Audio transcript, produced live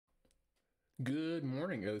Good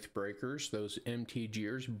morning, Oathbreakers, those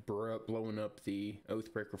MTGers blowing up the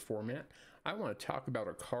Oathbreaker format. I want to talk about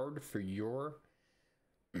a card for your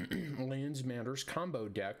Lands Matters combo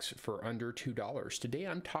decks for under $2. Today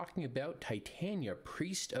I'm talking about Titania,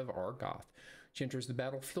 Priest of Argoth. She enters the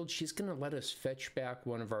battlefield. She's going to let us fetch back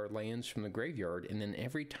one of our lands from the graveyard, and then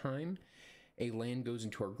every time a land goes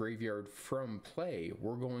into our graveyard from play,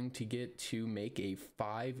 we're going to get to make a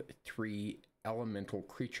 5/3 elemental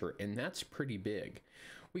creature, and that's pretty big.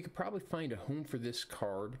 We could probably find a home for this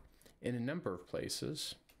card in a number of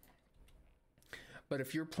places, but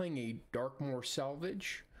if you're playing a Darkmoor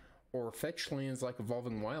Salvage or fetch lands like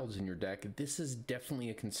Evolving Wilds in your deck, this is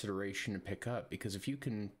definitely a consideration to pick up, because if you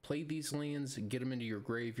can play these lands, get them into your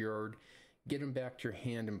graveyard, get them back to your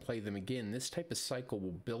hand and play them again, this type of cycle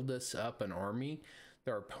will build us up an army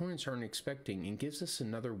that our opponents aren't expecting and gives us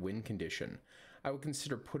another win condition. I would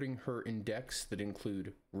consider putting her in decks that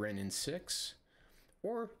include Wrenn and 6,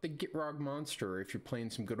 or the Gitrog Monster if you're playing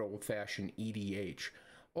some good old-fashioned EDH.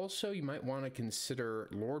 Also, you might want to consider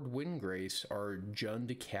Lord Windgrace, our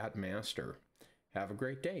Jund Cat Master. Have a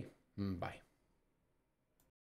great day. Bye.